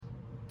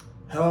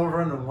Hello,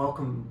 everyone, and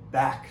welcome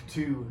back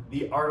to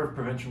the Art of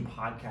Prevention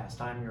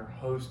podcast. I'm your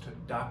host,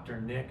 Dr.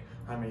 Nick.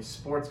 I'm a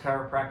sports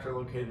chiropractor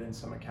located in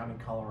Summit County,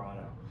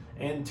 Colorado.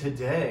 And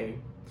today,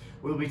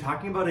 we'll be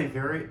talking about a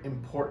very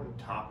important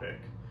topic.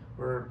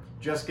 We're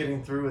just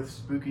getting through with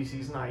spooky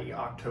season, i.e.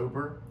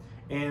 October.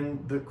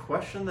 And the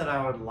question that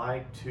I would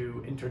like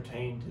to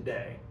entertain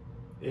today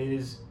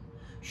is,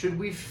 should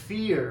we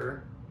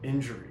fear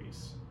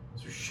injuries?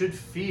 So should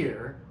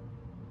fear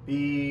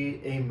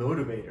be a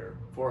motivator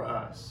for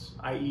us,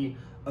 i.e.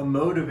 a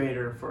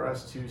motivator for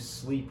us to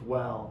sleep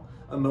well,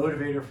 a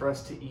motivator for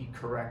us to eat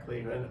correctly,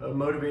 and a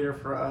motivator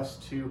for us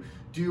to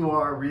do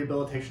our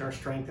rehabilitation, our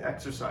strength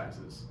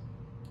exercises.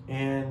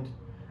 And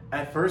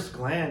at first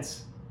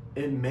glance,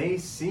 it may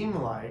seem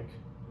like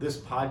this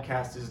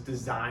podcast is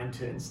designed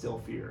to instill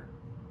fear.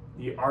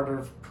 The art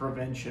of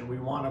prevention. We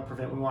want to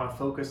prevent, we want to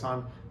focus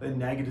on the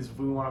negatives,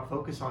 we want to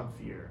focus on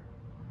fear.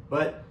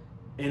 But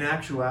in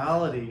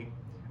actuality,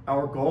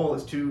 our goal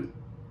is to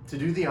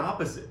do the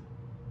opposite.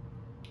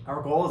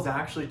 Our goal is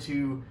actually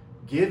to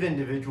give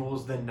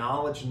individuals the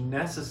knowledge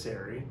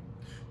necessary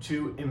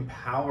to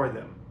empower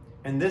them.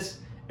 And this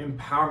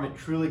empowerment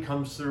truly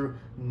comes through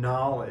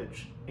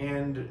knowledge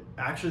and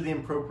actually the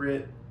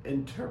appropriate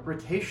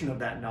interpretation of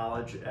that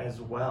knowledge as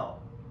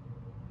well.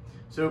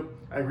 So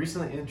I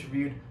recently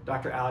interviewed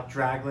Dr. Alec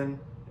Draglin.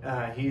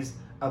 He's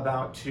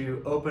about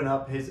to open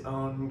up his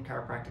own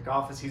chiropractic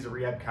office. He's a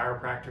rehab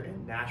chiropractor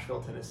in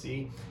Nashville,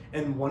 Tennessee.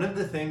 And one of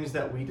the things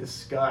that we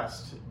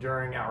discussed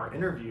during our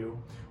interview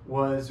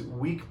was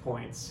weak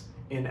points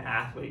in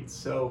athletes.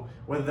 So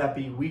whether that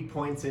be weak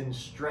points in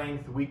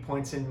strength, weak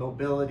points in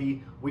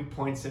mobility, weak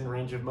points in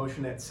range of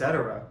motion,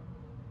 etc.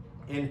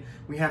 And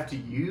we have to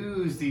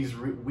use these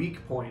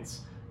weak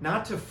points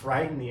not to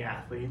frighten the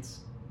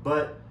athletes,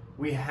 but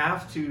we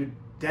have to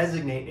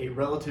designate a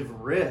relative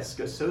risk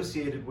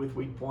associated with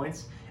weak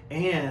points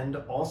and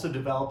also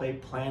develop a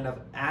plan of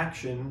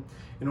action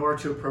in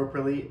order to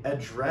appropriately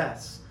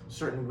address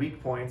certain weak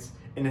points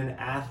in an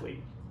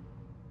athlete.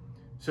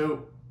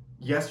 So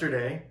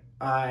yesterday,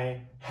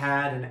 I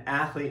had an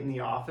athlete in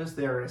the office.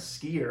 They're a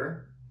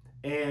skier,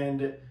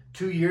 and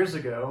 2 years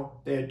ago,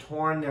 they had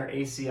torn their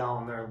ACL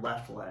on their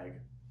left leg.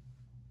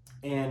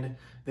 And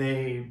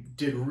they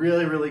did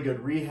really, really good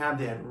rehab.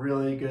 They had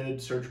really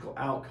good surgical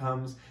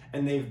outcomes,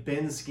 and they've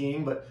been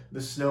skiing, but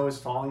the snow is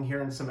falling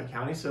here in Summit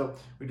County. So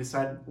we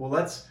decided, well,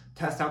 let's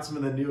test out some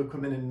of the new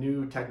equipment and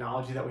new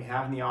technology that we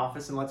have in the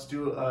office, and let's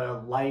do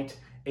a light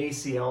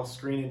ACL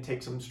screen and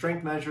take some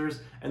strength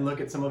measures and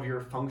look at some of your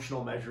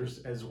functional measures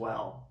as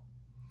well.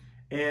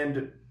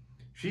 And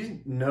she's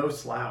no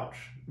slouch.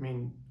 I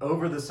mean,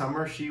 over the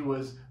summer, she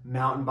was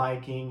mountain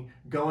biking,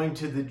 going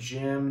to the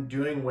gym,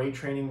 doing weight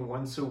training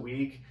once a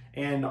week,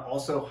 and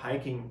also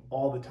hiking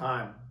all the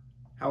time.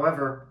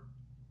 However,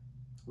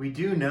 we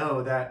do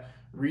know that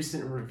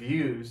recent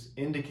reviews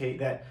indicate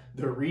that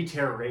the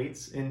re-tear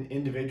rates in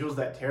individuals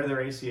that tear their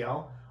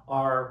ACL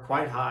are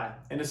quite high,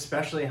 and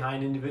especially high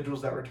in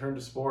individuals that return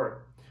to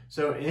sport.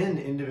 So in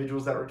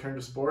individuals that return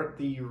to sport,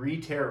 the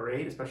re-tear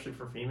rate, especially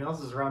for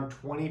females, is around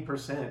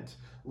 20%.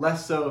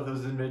 Less so if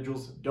those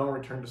individuals don't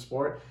return to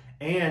sport.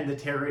 And the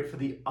tear rate for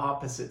the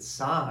opposite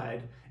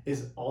side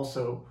is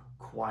also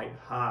quite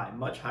high,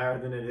 much higher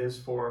than it is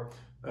for,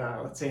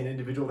 let's say, an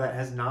individual that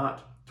has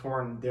not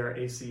torn their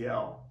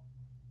ACL.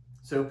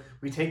 So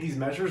we take these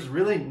measures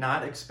really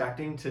not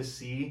expecting to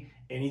see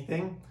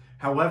anything.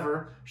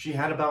 However, she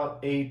had about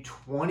a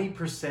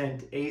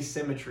 20%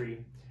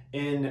 asymmetry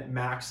in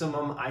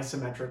maximum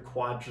isometric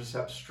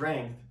quadricep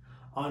strength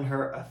on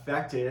her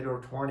affected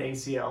or torn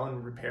ACL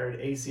and repaired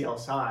ACL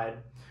side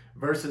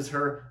versus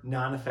her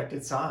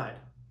non-affected side.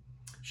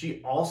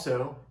 She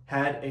also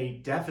had a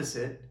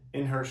deficit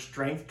in her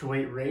strength to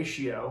weight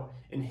ratio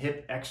in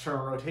hip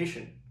external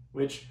rotation,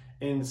 which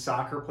in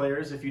soccer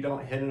players, if you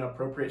don't hit an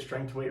appropriate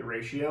strength to weight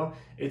ratio,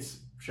 it's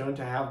shown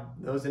to have,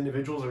 those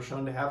individuals are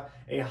shown to have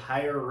a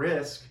higher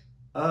risk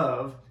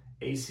of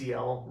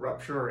ACL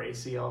rupture or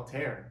ACL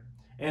tear.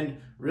 And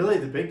really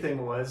the big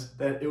thing was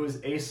that it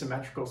was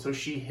asymmetrical. So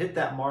she hit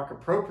that mark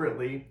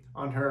appropriately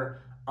on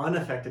her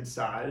unaffected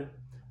side,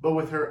 but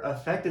with her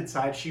affected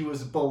side, she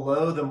was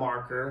below the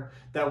marker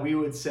that we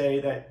would say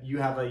that you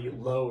have a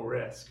low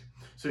risk.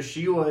 So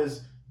she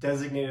was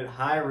designated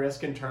high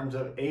risk in terms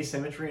of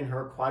asymmetry in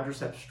her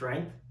quadricep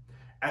strength,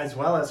 as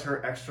well as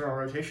her external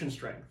rotation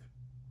strength.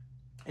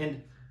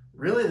 And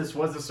really this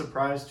was a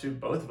surprise to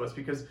both of us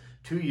because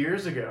 2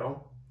 years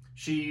ago,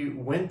 she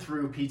went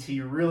through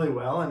PT really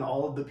well, and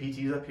all of the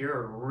PTs up here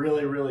are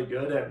really, really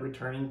good at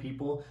returning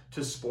people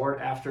to sport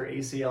after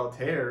ACL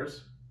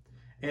tears.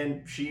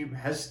 And she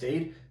has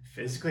stayed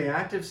physically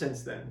active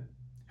since then.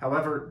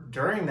 However,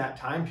 during that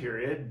time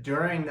period,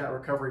 during that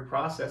recovery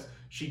process,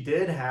 she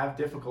did have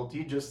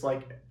difficulty, just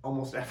like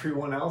almost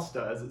everyone else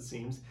does, it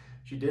seems.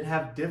 She did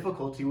have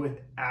difficulty with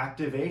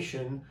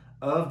activation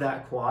of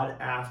that quad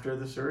after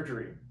the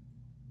surgery.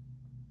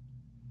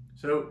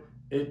 So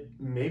it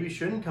maybe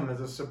shouldn't come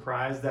as a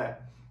surprise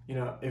that,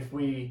 if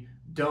we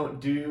don't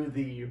do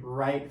the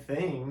right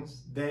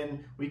things,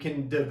 then we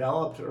can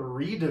develop or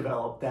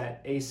redevelop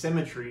that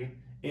asymmetry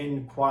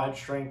in quad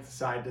strength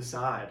side to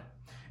side.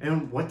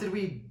 And what did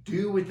we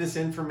do with this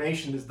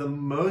information is the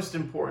most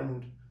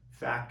important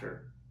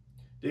factor.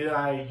 Did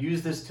I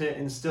use this to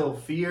instill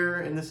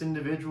fear in this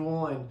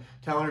individual and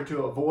tell her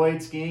to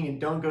avoid skiing and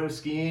don't go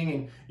skiing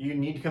and you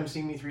need to come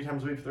see me 3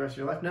 times a week for the rest of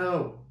your life?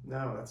 No,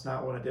 that's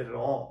not what I did at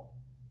all.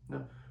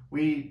 No.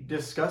 We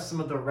discussed some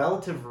of the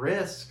relative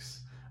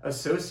risks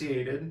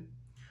associated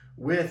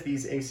with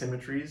these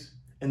asymmetries,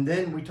 and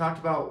then we talked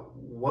about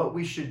what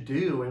we should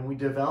do, and we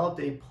developed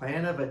a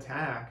plan of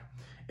attack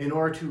in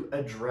order to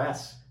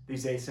address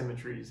these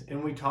asymmetries.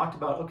 And we talked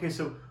about, okay,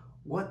 so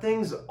what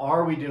things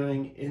are we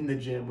doing in the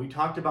gym? We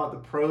talked about the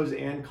pros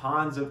and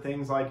cons of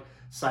things like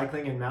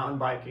cycling and mountain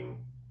biking,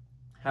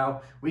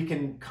 how we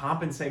can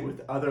compensate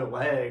with other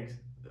legs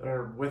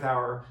or with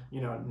our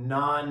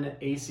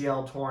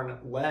non-ACL torn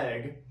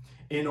leg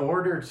in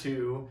order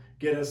to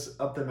get us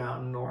up the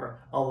mountain or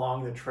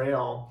along the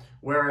trail.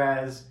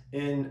 Whereas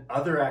in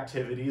other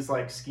activities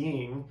like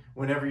skiing,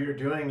 whenever you're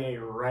doing a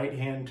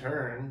right-hand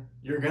turn,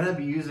 you're going to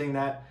be using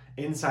that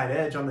inside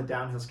edge on the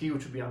downhill ski,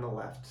 which would be on the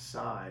left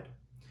side.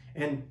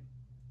 And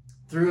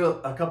through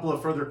a couple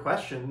of further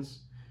questions,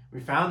 we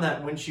found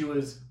that when she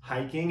was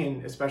hiking,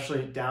 and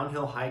especially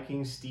downhill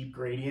hiking, steep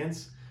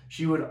gradients,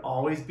 she would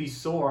always be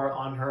sore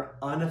on her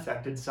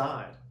unaffected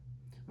side,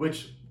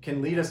 which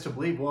can lead us to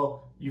believe,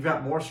 well, you've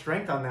got more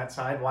strength on that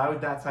side. Why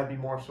would that side be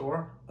more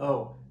sore?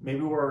 Oh, maybe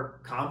we're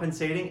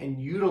compensating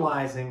and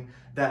utilizing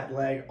that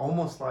leg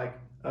almost like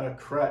a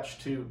crutch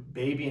to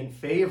baby and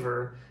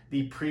favor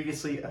the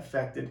previously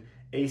affected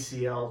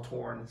ACL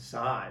torn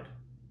side.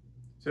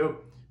 So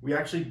we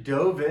actually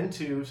dove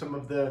into some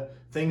of the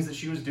things that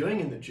she was doing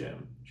in the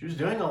gym. She was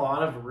doing a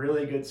lot of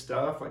really good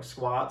stuff like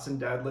squats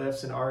and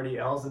deadlifts and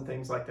RDLs and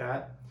things like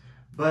that.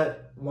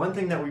 But one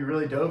thing that we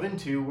really dove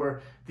into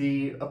were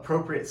the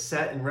appropriate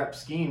set and rep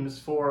schemes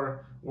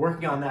for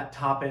working on that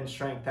top end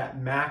strength,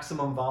 that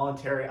maximum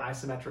voluntary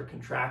isometric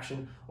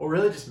contraction, or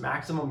really just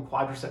maximum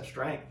quadricep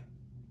strength.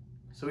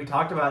 So we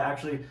talked about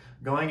actually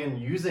going and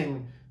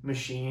using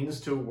machines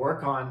to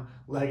work on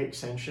leg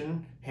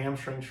extension,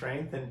 hamstring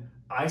strength, and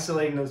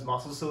isolating those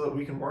muscles so that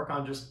we can work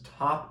on just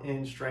top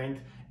end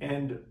strength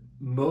and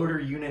motor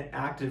unit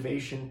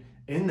activation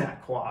in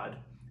that quad,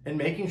 and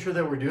making sure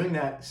that we're doing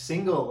that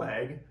single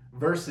leg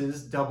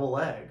versus double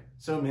leg.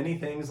 So many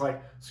things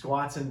like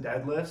squats and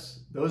deadlifts,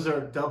 those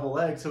are double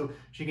legs, so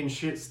she can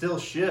still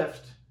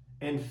shift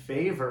and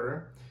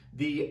favor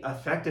the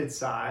affected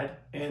side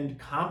and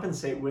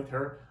compensate with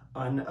her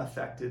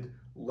unaffected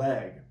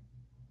leg.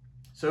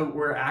 So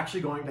we're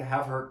actually going to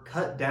have her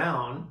cut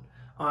down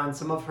on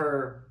some of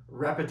her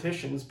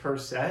repetitions per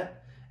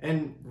set,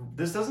 and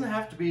this doesn't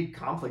have to be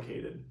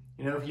complicated.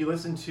 If you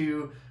listen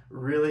to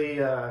really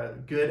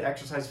good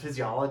exercise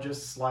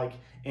physiologists like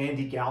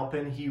Andy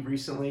Galpin, he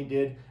recently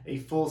did a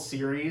full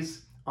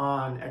series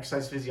on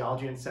exercise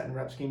physiology and set and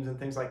rep schemes and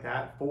things like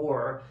that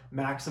for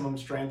maximum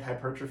strength,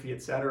 hypertrophy,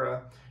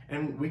 etc.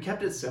 And we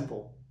kept it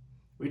simple.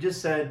 We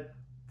just said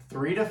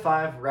 3 to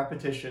 5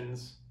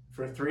 repetitions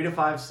for 3 to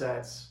 5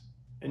 sets,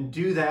 and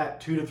do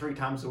that 2 to 3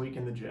 times a week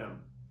in the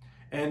gym.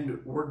 And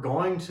we're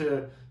going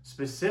to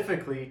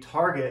specifically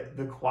target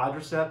the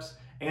quadriceps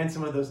and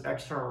some of those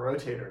external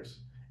rotators.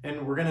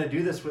 And we're going to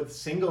do this with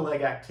single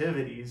leg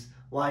activities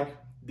like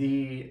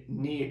the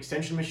knee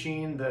extension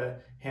machine, the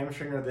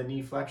hamstring or the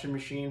knee flexion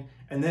machine,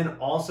 and then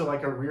also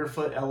like a rear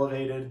foot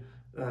elevated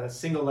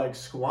single leg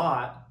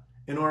squat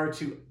in order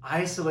to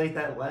isolate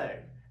that leg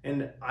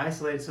and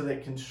isolate it so that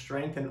it can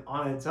strengthen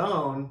on its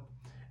own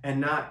and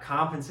not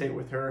compensate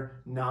with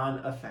her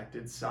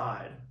non-affected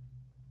side.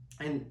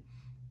 And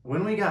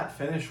when we got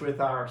finished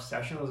with our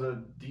session, it was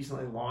a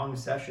decently long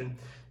session,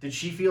 did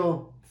she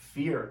feel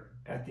fear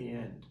at the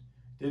end?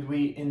 Did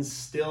we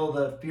instill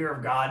the fear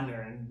of God in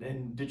her?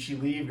 And did she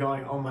leave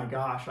going, oh my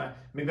gosh,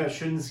 maybe I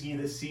shouldn't ski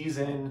this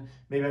season,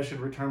 maybe I should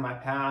return my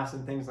pass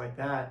and things like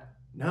that?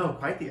 No,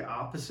 quite the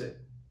opposite.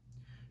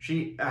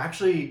 She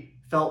actually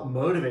felt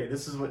motivated.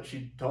 This is what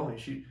she told me.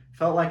 She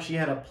felt like she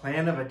had a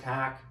plan of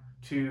attack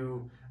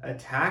to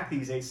attack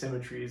these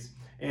asymmetries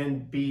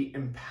and be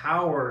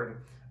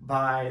empowered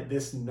by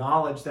this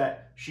knowledge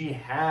that she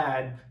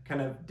had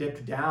kind of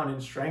dipped down in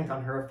strength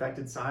on her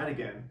affected side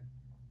again.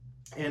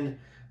 And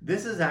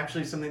this is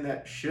actually something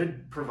that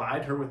should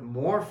provide her with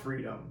more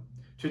freedom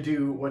to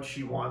do what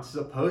she wants,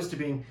 as opposed to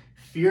being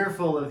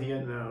fearful of the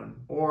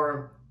unknown,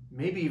 or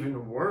maybe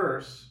even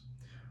worse,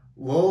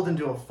 lulled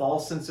into a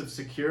false sense of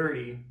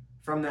security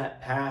from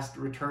that past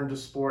return to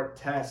sport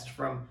test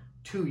from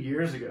 2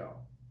 years ago.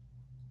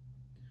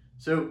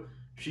 So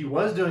she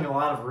was doing a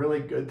lot of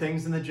really good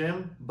things in the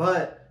gym,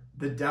 but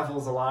the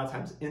devil's a lot of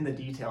times in the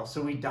details.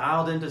 So we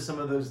dialed into some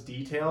of those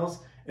details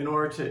in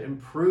order to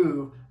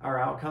improve our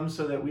outcomes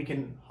so that we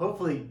can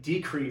hopefully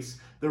decrease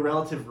the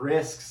relative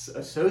risks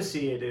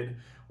associated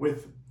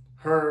with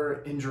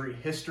her injury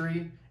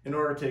history in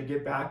order to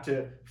get back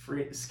to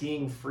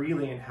skiing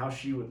freely and how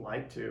she would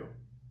like to.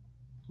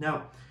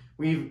 Now,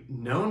 we've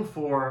known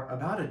for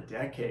about a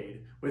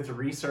decade with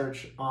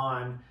research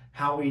on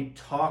how we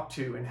talk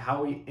to and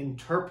how we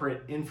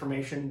interpret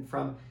information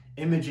from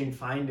imaging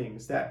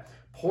findings that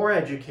poor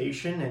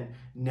education and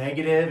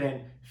negative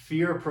and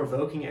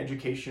fear-provoking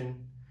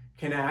education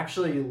can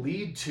actually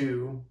lead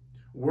to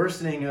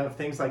worsening of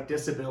things like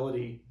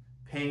disability,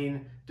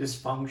 pain,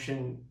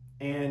 dysfunction,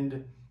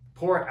 and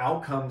poor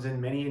outcomes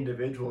in many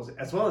individuals,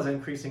 as well as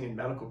increasing in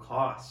medical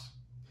costs.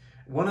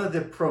 One of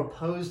the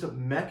proposed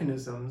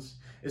mechanisms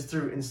is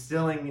through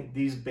instilling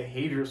these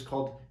behaviors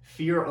called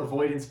fear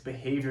avoidance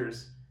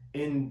behaviors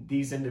in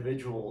these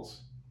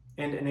individuals.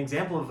 And an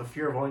example of a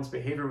fear avoidance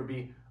behavior would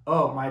be,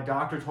 oh, my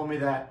doctor told me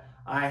that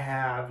I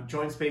have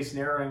joint space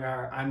narrowing,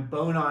 or I'm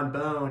bone on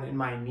bone in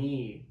my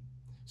knee.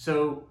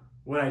 So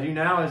what I do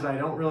now is I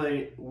don't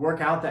really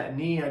work out that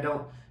knee. I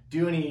don't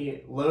do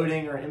any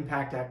loading or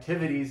impact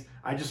activities.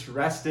 I just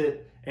rest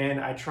it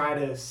and I try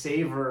to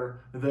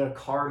savor the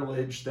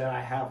cartilage that I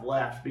have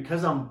left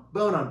because I'm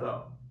bone on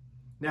bone.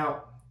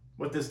 Now,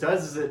 what this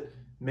does is it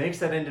makes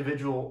that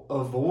individual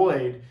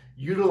avoid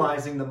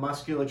utilizing the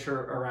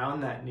musculature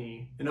around that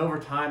knee. And over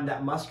time,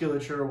 that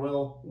musculature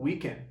will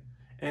weaken.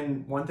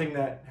 And one thing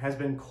that has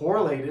been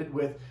correlated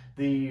with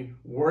the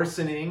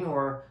worsening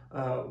or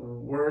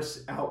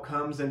worse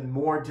outcomes and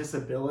more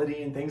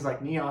disability and things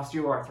like knee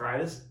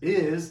osteoarthritis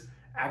is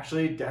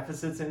actually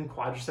deficits in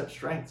quadricep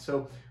strength.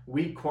 So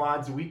weak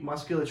quads, weak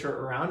musculature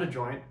around a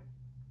joint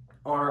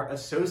are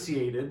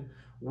associated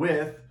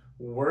with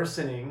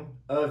worsening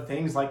of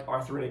things like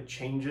arthritic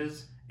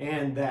changes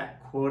and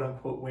that quote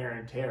unquote wear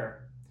and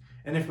tear.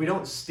 And if we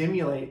don't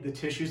stimulate the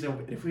tissues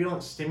and if we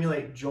don't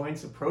stimulate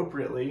joints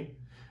appropriately,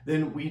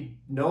 then we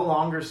no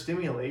longer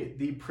stimulate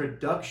the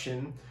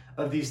production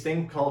of these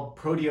things called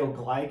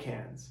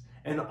proteoglycans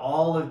and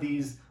all of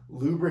these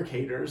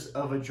lubricators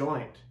of a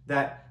joint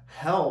that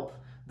help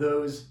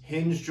those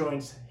hinge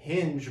joints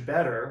hinge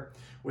better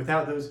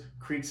without those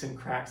creaks and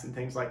cracks and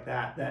things like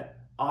that that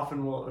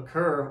often will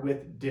occur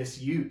with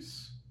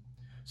disuse.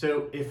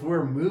 So if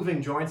we're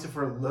moving joints, if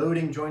we're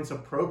loading joints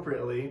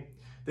appropriately,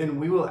 then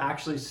we will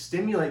actually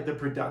stimulate the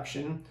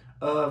production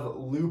of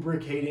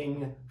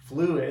lubricating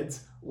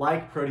fluids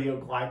like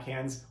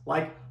proteoglycans,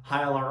 like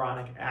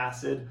hyaluronic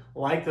acid,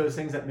 like those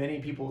things that many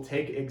people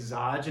take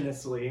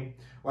exogenously,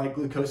 like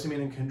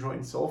glucosamine and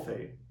chondroitin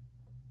sulfate.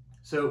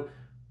 So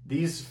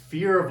these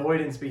fear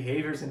avoidance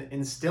behaviors and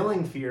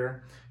instilling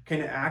fear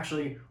can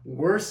actually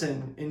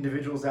worsen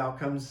individuals'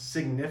 outcomes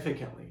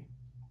significantly.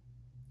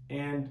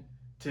 And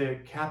to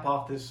cap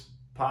off this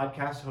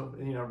podcast,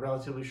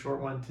 relatively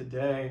short one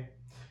today,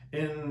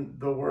 in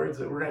the words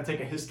that we're going to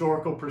take a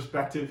historical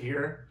perspective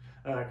here,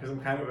 because I'm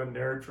kind of a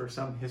nerd for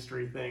some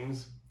history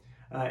things.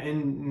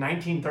 In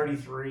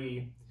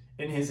 1933,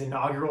 in his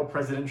inaugural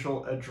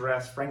presidential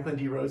address, Franklin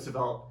D.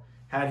 Roosevelt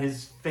had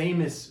his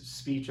famous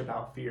speech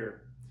about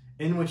fear,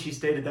 in which he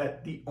stated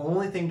that the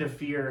only thing to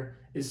fear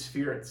is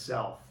fear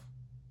itself.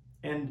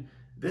 And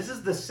this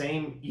is the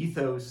same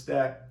ethos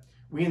that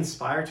we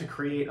inspire to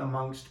create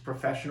amongst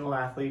professional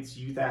athletes,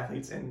 youth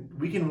athletes, and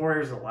weekend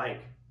warriors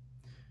alike.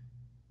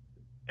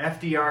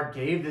 FDR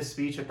gave this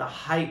speech at the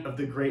height of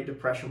the Great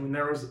Depression when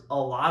there was a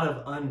lot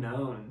of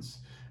unknowns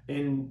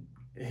in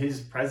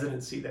his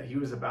presidency that he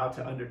was about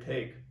to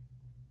undertake.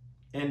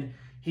 And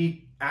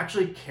he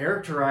actually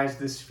characterized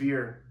this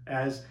fear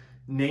as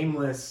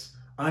nameless,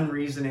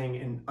 unreasoning,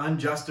 and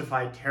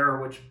unjustified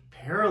terror, which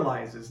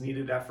paralyzes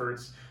needed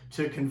efforts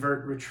to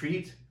convert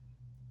retreat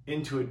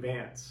into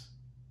advance.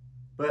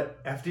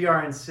 But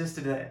FDR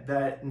insisted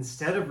that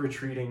instead of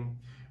retreating,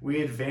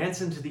 we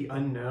advance into the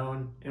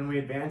unknown and we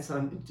advance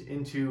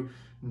into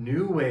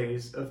new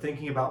ways of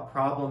thinking about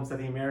problems that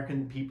the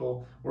American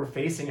people were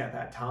facing at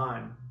that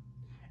time.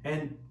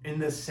 And in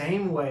the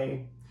same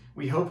way,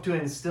 we hope to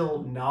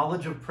instill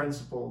knowledge of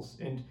principles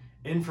and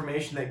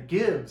information that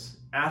gives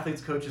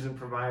athletes, coaches, and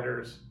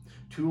providers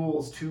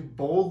tools to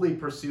boldly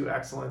pursue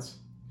excellence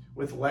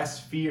with less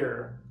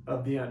fear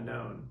of the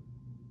unknown.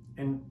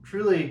 And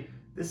truly,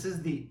 this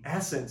is the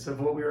essence of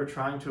what we are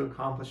trying to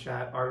accomplish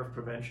at Art of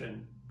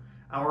Prevention.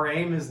 Our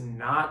aim is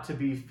not to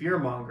be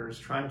fearmongers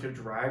trying to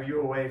drive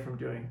you away from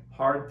doing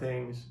hard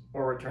things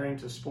or returning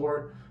to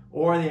sport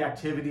or the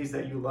activities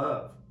that you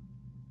love.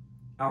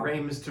 Our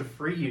aim is to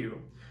free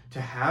you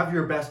to have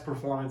your best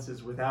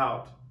performances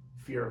without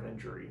fear of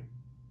injury.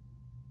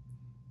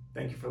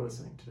 Thank you for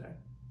listening today.